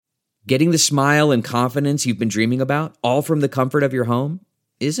Getting the smile and confidence you've been dreaming about, all from the comfort of your home,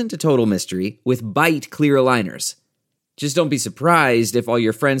 isn't a total mystery with Byte clear aligners. Just don't be surprised if all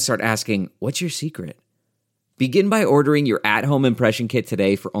your friends start asking, "What's your secret?" Begin by ordering your at-home impression kit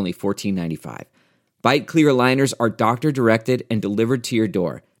today for only $14.95. Byte clear aligners are doctor-directed and delivered to your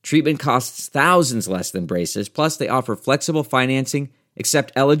door. Treatment costs thousands less than braces, plus they offer flexible financing,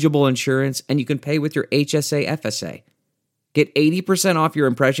 accept eligible insurance, and you can pay with your HSA FSA. Get 80% off your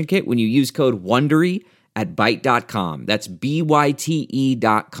impression kit when you use code WONDERY at Byte.com. That's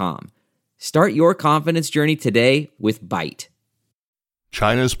BYTE.com. Start your confidence journey today with Byte.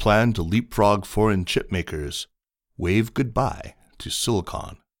 China's plan to leapfrog foreign chip makers. Wave goodbye to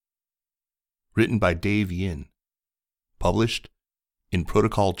silicon. Written by Dave Yin. Published in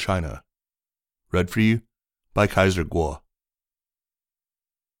Protocol China. Read for you by Kaiser Kuo.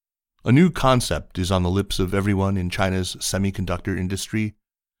 A new concept is on the lips of everyone in China's semiconductor industry,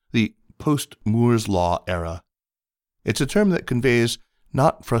 the post-Moore's Law era. It's a term that conveys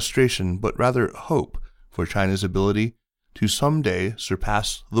not frustration, but rather hope for China's ability to someday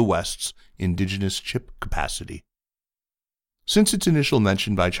surpass the West's indigenous chip capacity. Since its initial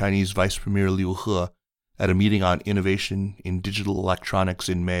mention by Chinese Vice Premier Liu He at a meeting on innovation in digital electronics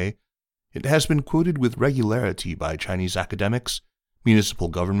in May, it has been quoted with regularity by Chinese academics, municipal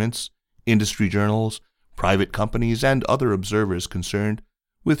governments, industry journals, private companies, and other observers concerned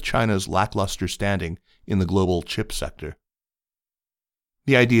with China's lackluster standing in the global chip sector.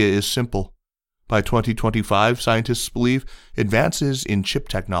 The idea is simple. By 2025, scientists believe advances in chip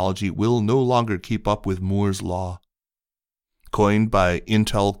technology will no longer keep up with Moore's Law. Coined by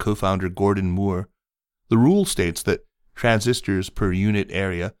Intel co-founder Gordon Moore, the rule states that transistors per unit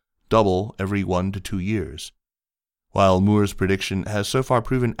area double every 1 to 2 years. While Moore's prediction has so far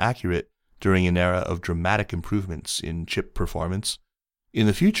proven accurate during an era of dramatic improvements in chip performance, in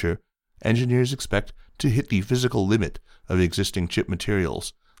the future, engineers expect to hit the physical limit of existing chip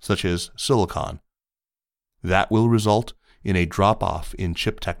materials, such as silicon. That will result in a drop-off in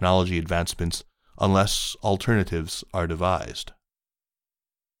chip technology advancements unless alternatives are devised.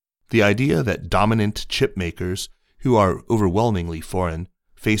 The idea that dominant chip makers, who are overwhelmingly foreign,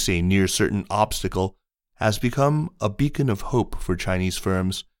 face a near-certain obstacle has become a beacon of hope for Chinese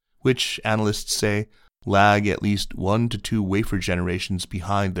firms, which analysts say lag at least 1 to 2 wafer generations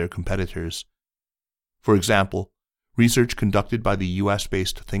behind their competitors. For example, research conducted by the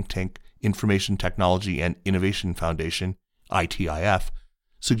U.S.-based think tank Information Technology and Innovation Foundation, ITIF,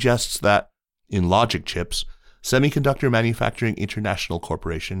 suggests that, in logic chips, Semiconductor Manufacturing International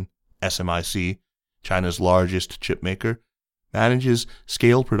Corporation, SMIC, China's largest chip maker, manages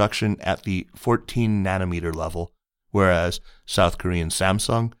scale production at the 14-nanometer level, whereas South Korean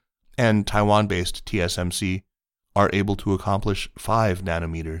Samsung and Taiwan-based TSMC are able to accomplish 5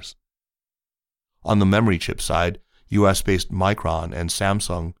 nanometers. On the memory chip side, US-based Micron and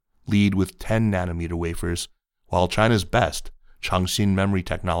Samsung lead with 10-nanometer wafers, while China's best, Changxin Memory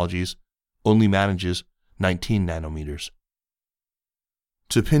Technologies, only manages 19 nanometers.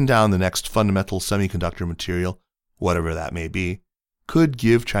 To pin down the next fundamental semiconductor material, whatever that may be, could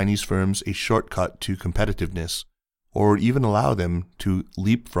give Chinese firms a shortcut to competitiveness, or even allow them to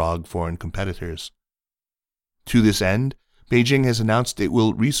leapfrog foreign competitors. To this end, Beijing has announced it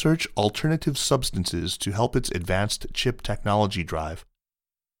will research alternative substances to help its advanced chip technology drive.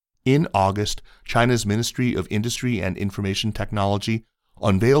 In August, China's Ministry of Industry and Information Technology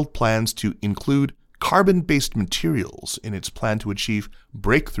unveiled plans to include carbon-based materials in its plan to achieve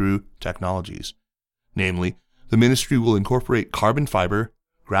breakthrough technologies. Namely, the ministry will incorporate carbon fiber,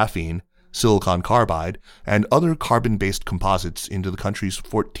 graphene, silicon carbide, and other carbon-based composites into the country's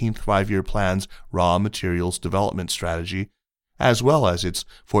 14th Five-Year Plan's raw materials development strategy, as well as its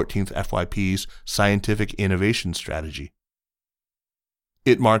 14th FYP's scientific innovation strategy.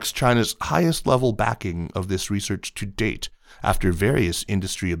 It marks China's highest level backing of this research to date after various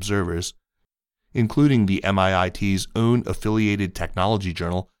industry observers, including the MIIT's own affiliated technology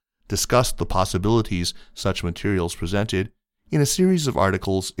journal, discussed the possibilities such materials presented in a series of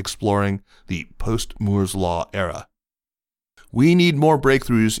articles exploring the post-Moore's Law era. We need more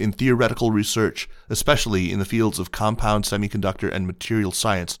breakthroughs in theoretical research, especially in the fields of compound semiconductor and material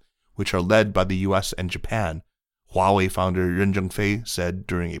science, which are led by the US and Japan, Huawei founder Ren Zhengfei said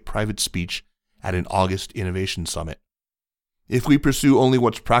during a private speech at an August Innovation Summit. If we pursue only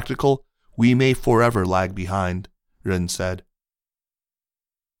what's practical, we may forever lag behind, Ren said.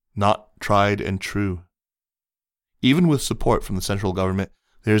 Not tried and true. Even with support from the central government,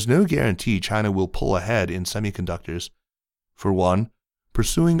 there is no guarantee China will pull ahead in semiconductors. For one,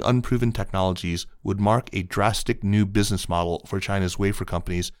 pursuing unproven technologies would mark a drastic new business model for China's wafer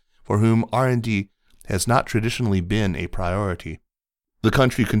companies for whom R&D has not traditionally been a priority. The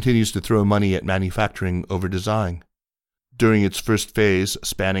country continues to throw money at manufacturing over design. During its first phase,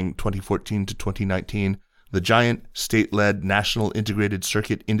 spanning 2014 to 2019, the giant state-led National Integrated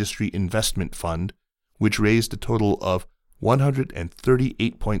Circuit Industry Investment Fund, which raised a total of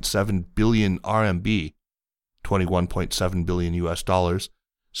 138.7 billion RMB, $21.7 billion US dollars,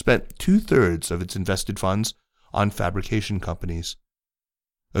 spent 2/3 of its invested funds on fabrication companies.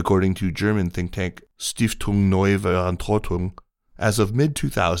 According to German think tank Stiftung Neue Verantwortung, as of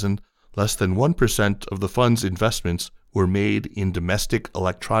mid-2000, less than 1% of the fund's investments were made in domestic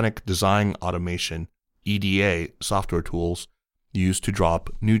electronic design automation, EDA, software tools used to draw up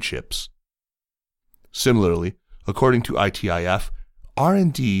new chips. Similarly, according to ITIF,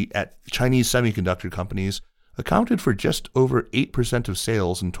 R&D at Chinese semiconductor companies accounted for just over 8% of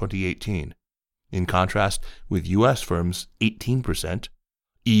sales in 2018, in contrast with U.S. firms' 18%,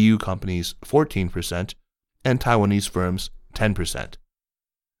 EU companies' 14%, and Taiwanese firms' 10%.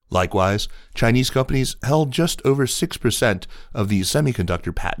 Likewise, Chinese companies held just over 6% of the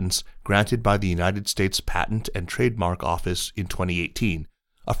semiconductor patents granted by the United States Patent and Trademark Office in 2018,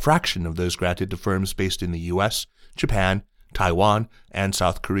 a fraction of those granted to firms based in the U.S., Japan, Taiwan, and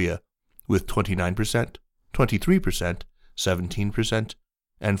South Korea, with 29%, 23%, 17%,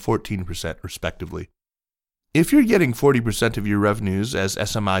 and 14% respectively. If you're getting 40% of your revenues, as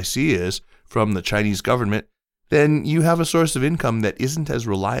SMIC is, from the Chinese government, then you have a source of income that isn't as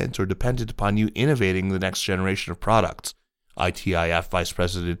reliant or dependent upon you innovating the next generation of products, ITIF Vice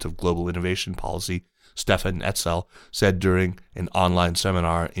President of Global Innovation Policy Stefan Etzel said during an online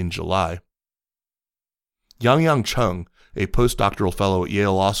seminar in July. Yang Cheng, a postdoctoral fellow at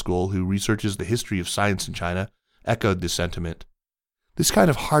Yale Law School who researches the history of science in China, echoed this sentiment. This kind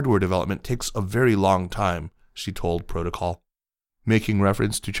of hardware development takes a very long time, she told Protocol. Making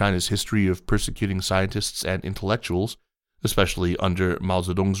reference to China's history of persecuting scientists and intellectuals, especially under Mao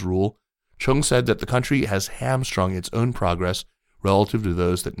Zedong's rule, Cheng said that the country has hamstrung its own progress relative to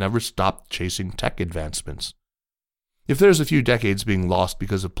those that never stopped chasing tech advancements. If there's a few decades being lost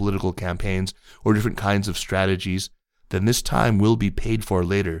because of political campaigns or different kinds of strategies, then this time will be paid for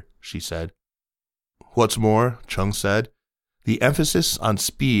later, she said. What's more, Cheng said, the emphasis on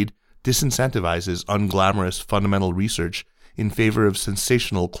speed disincentivizes unglamorous fundamental research in favor of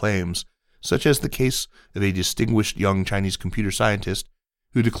sensational claims, such as the case of a distinguished young Chinese computer scientist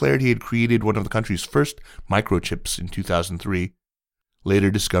who declared he had created one of the country's first microchips in 2003,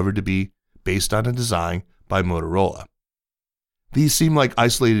 later discovered to be based on a design by Motorola. These seem like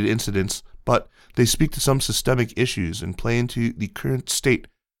isolated incidents, but they speak to some systemic issues and play into the current state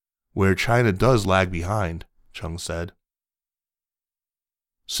where China does lag behind, Cheng said.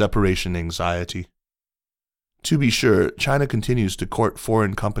 Separation anxiety. To be sure, China continues to court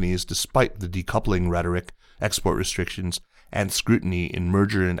foreign companies despite the decoupling rhetoric, export restrictions, and scrutiny in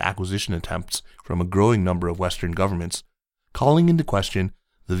merger and acquisition attempts from a growing number of Western governments, calling into question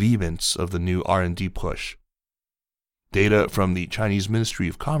the vehemence of the new R&D push. Data from the Chinese Ministry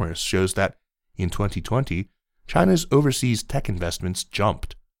of Commerce shows that, in 2020, China's overseas tech investments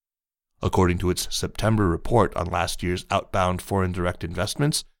jumped. According to its September report on last year's outbound foreign direct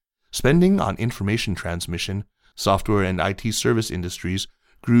investments, spending on information transmission, software, and IT service industries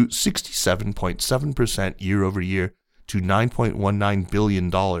grew 67.7% year-over-year to $9.19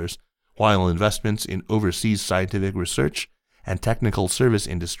 billion, while investments in overseas scientific research and technical service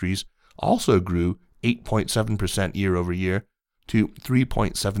industries also grew 8.7% year-over-year to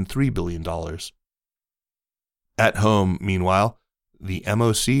 $3.73 billion. At home, meanwhile, the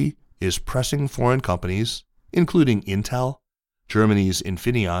MOC is pressing foreign companies, including Intel, Germany's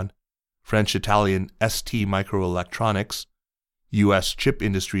Infineon, French-Italian ST Microelectronics, U.S. Chip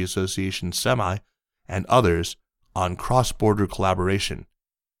Industry Association SEMI, and others on cross-border collaboration.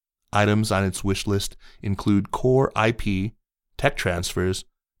 Items on its wish list include core IP, tech transfers,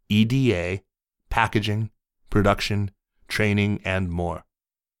 EDA, packaging, production, training, and more.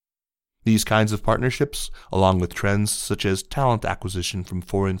 These kinds of partnerships, along with trends such as talent acquisition from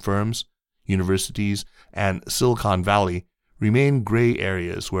foreign firms, universities, and Silicon Valley, remain gray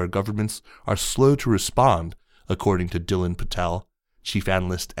areas where governments are slow to respond, according to Dylan Patel, chief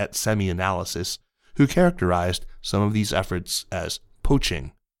analyst at SemiAnalysis, who characterized some of these efforts as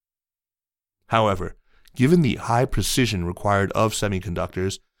poaching. However, given the high precision required of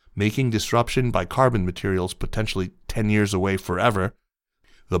semiconductors, making disruption by carbon materials potentially 10 years away forever,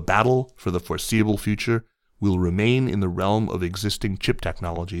 the battle for the foreseeable future will remain in the realm of existing chip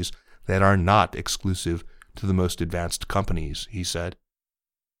technologies that are not exclusive to the most advanced companies, he said.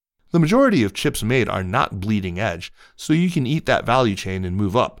 The majority of chips made are not bleeding edge, so you can eat that value chain and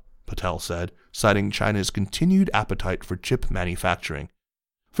move up, Patel said, citing China's continued appetite for chip manufacturing.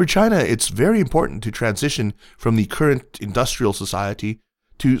 For China, it's very important to transition from the current industrial society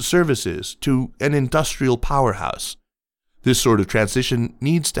to services, to an industrial powerhouse. This sort of transition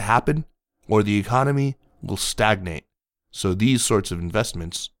needs to happen, or the economy will stagnate. So these sorts of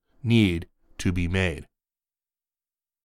investments need to be made.